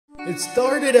It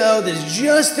started out as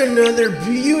just another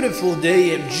beautiful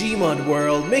day in Gmod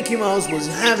world. Mickey Mouse was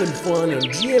having fun on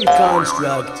GM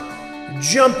Construct,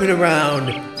 jumping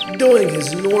around, doing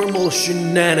his normal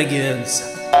shenanigans.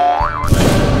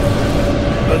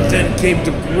 But then came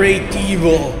the great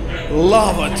evil.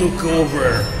 Lava took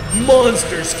over.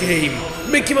 Monsters came.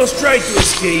 Mickey Mouse tried to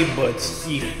escape, but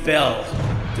he fell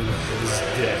to his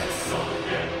death.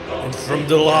 And from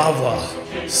the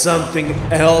lava, something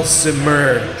else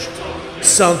emerged.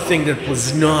 Something that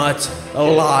was not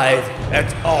alive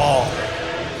at all.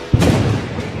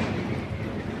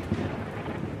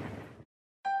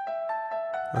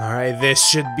 Alright, this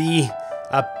should be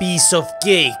a piece of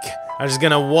cake. I'm just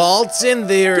gonna waltz in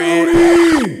there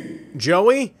and...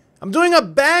 Joey? I'm doing a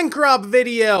bankrupt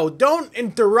video! Don't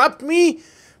interrupt me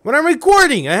when I'm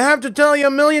recording! I have to tell you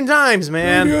a million times,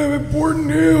 man! We have important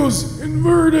news!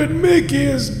 Inverted Mickey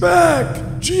is back!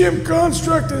 GM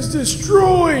Construct is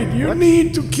destroyed! You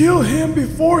need to kill him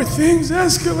before things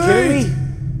escalate!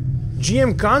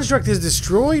 GM Construct is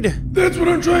destroyed? That's what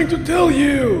I'm trying to tell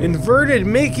you! Inverted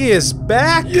Mickey is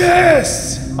back?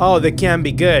 Yes! Oh, that can't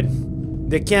be good.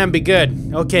 That can't be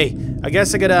good. Okay, I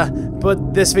guess I gotta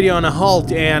put this video on a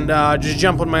halt and just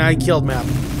jump on my I Killed map.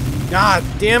 Ah,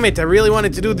 damn it, I really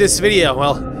wanted to do this video.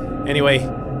 Well, anyway,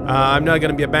 I'm not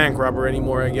gonna be a bank robber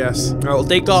anymore, I guess. I'll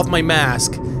take off my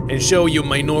mask and show you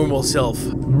my normal self.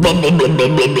 He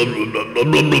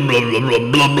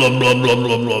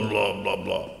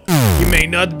may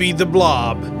not be the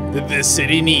blob that this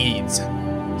city needs.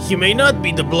 He may not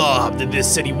be the blob that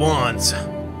this city wants.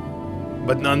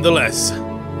 But nonetheless,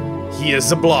 he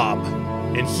is a blob,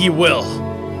 and he will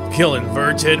kill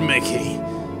Inverted Mickey.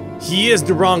 He is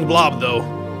the wrong blob, though.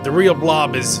 The real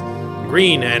blob is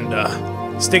green and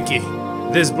sticky.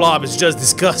 This blob is just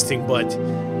disgusting, but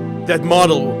that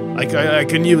model, I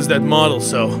can use that model,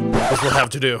 so this will have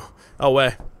to do. Oh,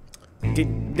 wait.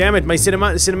 Damn it, my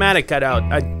cinematic cut out.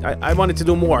 I wanted to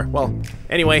do more. Well,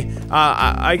 anyway,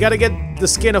 I gotta get the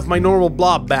skin of my normal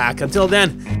blob back. Until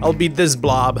then, I'll be this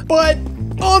blob. But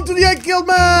onto the I Killed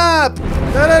map!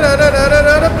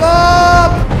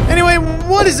 Blob! Anyway,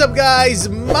 what is up, guys?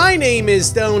 My name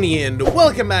is Tony, and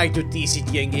welcome back to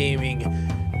TCTN Gaming,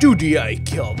 to the I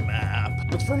Killed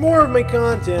map. But for more of my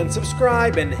content,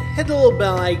 subscribe and hit the little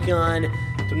bell icon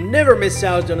to never miss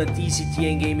out on a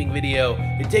TCTN Gaming video.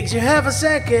 It takes you half a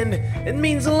second. It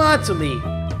means a lot to me.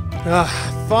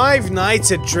 5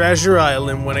 nights at Treasure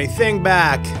Island. When I think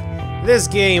back, this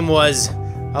game was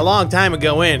a long time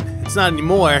ago in. It's not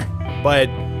anymore, but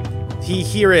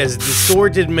here is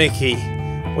Distorted Mickey.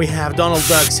 We have Donald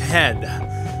Duck's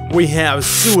head. We have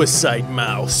Suicide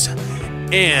Mouse.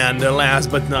 And last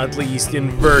but not least,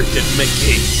 Inverted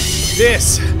Mickey.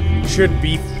 This should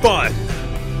be fun.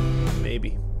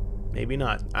 Maybe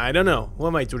not. I don't know. Who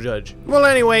am I to judge? Well,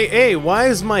 anyway, hey, why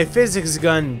is my physics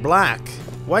gun black?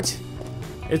 What?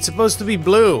 It's supposed to be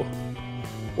blue.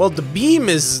 Well, the beam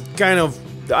is kind of,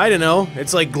 I don't know,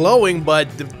 it's like glowing, but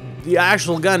the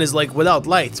actual gun is like without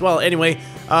lights. Well, anyway,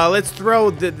 let's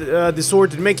throw the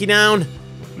Distorted Mickey down,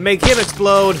 make him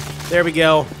explode. There we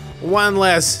go. One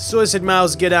less. Suicide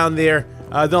Mouse, get down there.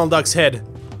 Donald Duck's head.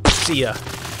 See ya.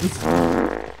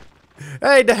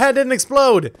 Hey, the head didn't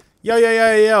explode.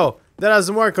 Yo. That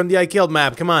doesn't work on the I Killed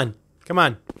map. Come on.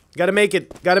 Gotta make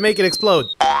it explode.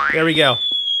 There we go.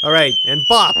 Alright, and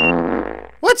pop.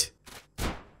 What?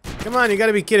 Come on, you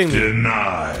gotta be kidding me.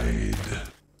 Denied.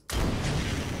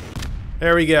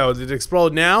 There we go. Did it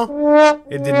explode now?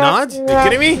 It did not? Are you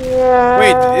kidding me?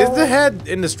 Wait, is the head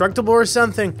indestructible or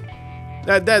something?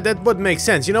 That would make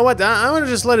sense. You know what? I'm gonna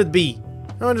just let it be.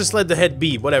 I'm gonna just let the head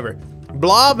be. Whatever.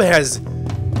 Blob has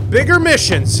bigger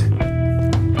missions.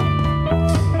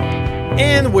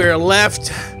 And we're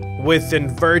left with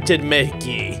Inverted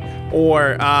Mickey,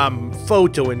 or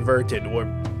Photo Inverted, or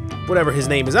whatever his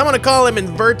name is. I'm gonna call him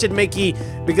Inverted Mickey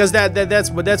because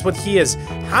that's what he is.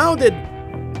 How did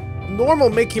normal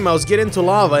Mickey Mouse get into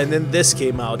lava and then this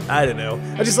came out? I don't know.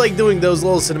 I just like doing those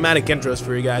little cinematic intros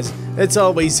for you guys. It's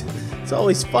always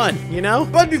fun, you know?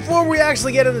 But before we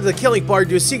actually get into the killing part,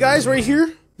 do you see, guys, right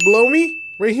here below me,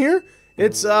 right here?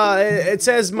 It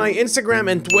says my Instagram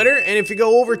and Twitter, and if you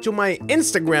go over to my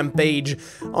Instagram page,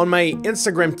 on my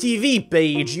Instagram TV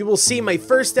page, you will see my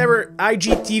first ever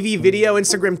IGTV video,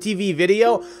 Instagram TV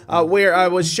video, where I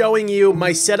was showing you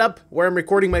my setup, where I'm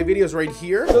recording my videos right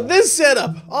here. So this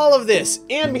setup, all of this,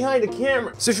 and behind the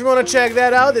camera. So if you want to check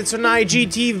that out, it's on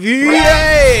IGTV.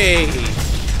 Yay!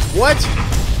 What?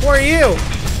 Who are you?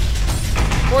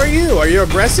 Who are you? Are you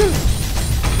aggressive?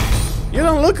 You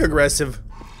don't look aggressive.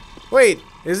 Wait,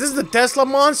 is this the Tesla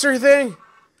monster thing?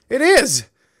 It is!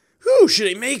 Whew,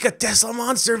 should I make a Tesla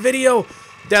monster video?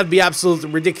 That'd be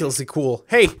absolutely ridiculously cool.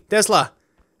 Hey, Tesla,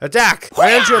 attack.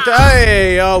 Why don't you attack?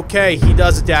 Hey, okay, he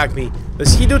does attack me.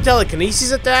 Does he do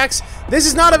telekinesis attacks? This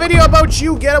is not a video about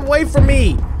you. Get away from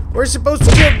me. We're supposed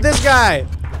to kill this guy.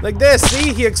 Like this,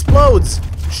 see? He explodes.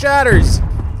 Shatters.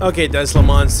 Okay, Tesla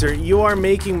monster, you are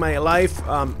making my life,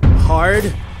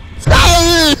 hard.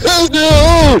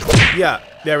 Yeah,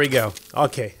 there we go.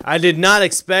 Okay, I did not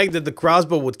expect that the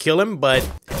crossbow would kill him, but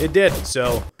it did,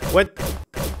 so... What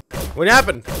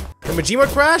happened? Did my Gmod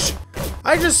crash?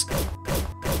 I just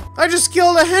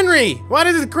killed a Henry! Why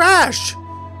did it crash?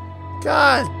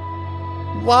 God,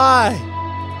 why?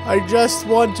 I just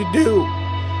want to do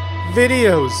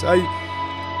videos. I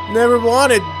never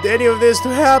wanted any of this to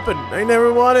happen. I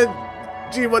never wanted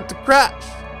Gmod to crash.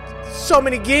 So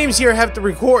many games here I have to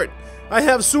record. I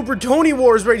have Super Tony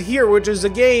Wars right here, which is a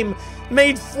game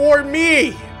made for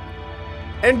me.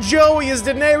 And Joey is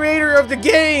the narrator of the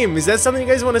game. Is that something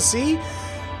you guys want to see?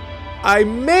 I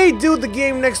may do the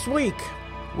game next week.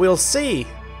 We'll see.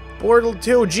 Portal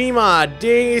 2, Gmod.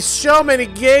 There's so many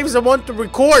games I want to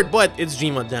record, but it's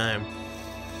Gmod time.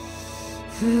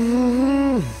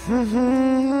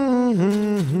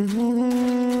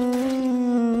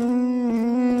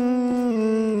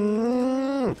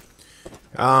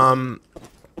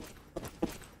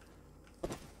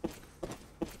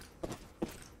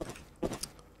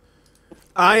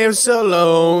 I am so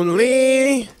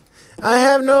lonely. I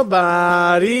have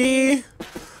nobody.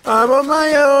 I'm on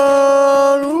my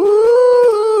own.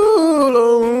 Ooh,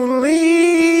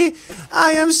 lonely.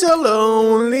 I am so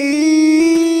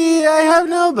lonely. I have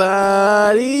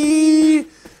nobody.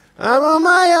 I'm on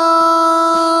my own.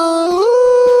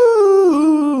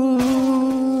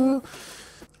 Ooh.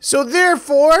 So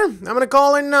therefore, I'm gonna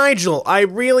call in Nigel. I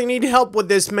really need help with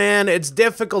this, man. It's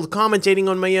difficult commentating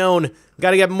on my own.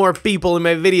 Gotta get more people in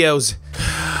my videos.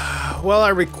 Well, I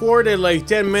recorded like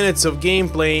 10 minutes of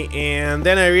gameplay, and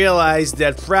then I realized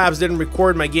that Fraps didn't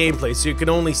record my gameplay, so you can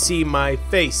only see my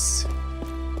face.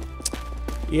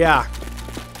 Yeah.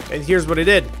 And here's what I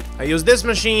did. I used this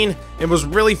machine. It was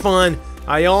really fun.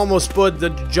 I almost put the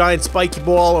giant spiky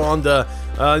ball on the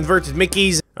inverted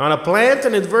Mickeys. On a plant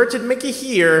an inverted Mickey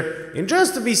here, and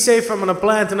just to be safe, I'm gonna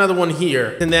plant another one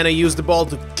here. And then I used the ball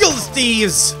to kill the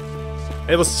thieves.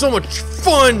 It was so much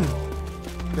fun.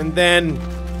 And then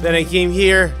I came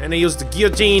here and I used the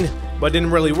guillotine, but it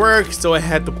didn't really work, so I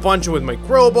had to punch him with my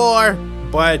crowbar.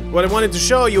 But what I wanted to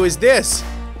show you is this.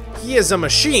 He is a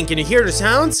machine. Can you hear the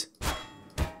sounds?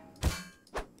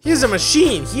 He is a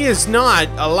machine. He is not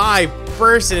a live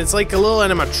person. It's like a little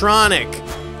animatronic.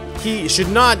 He should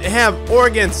not have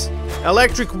organs.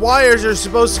 Electric wires are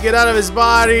supposed to get out of his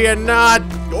body and not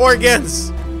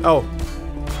organs. Oh.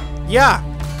 Yeah.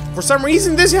 For some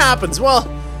reason this happens. Well,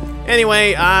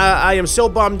 anyway, I am so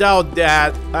bummed out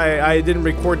that I didn't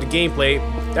record the gameplay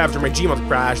after my Gmod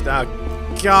crashed.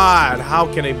 God, how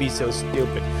can I be so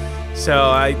stupid? So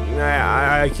I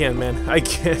can't, man. I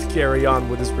can't carry on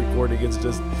with this recording. It's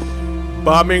just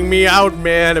bumming me out,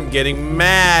 man. I'm getting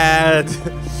mad.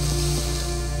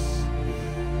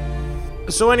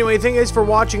 So anyway, thank you guys for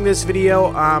watching this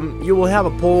video. You will have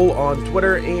a poll on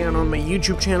Twitter and on my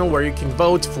YouTube channel where you can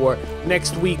vote for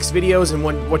next week's videos and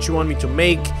what you want me to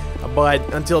make. But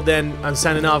until then, I'm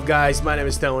signing off, guys. My name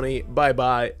is Tony.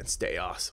 Bye-bye, and stay awesome.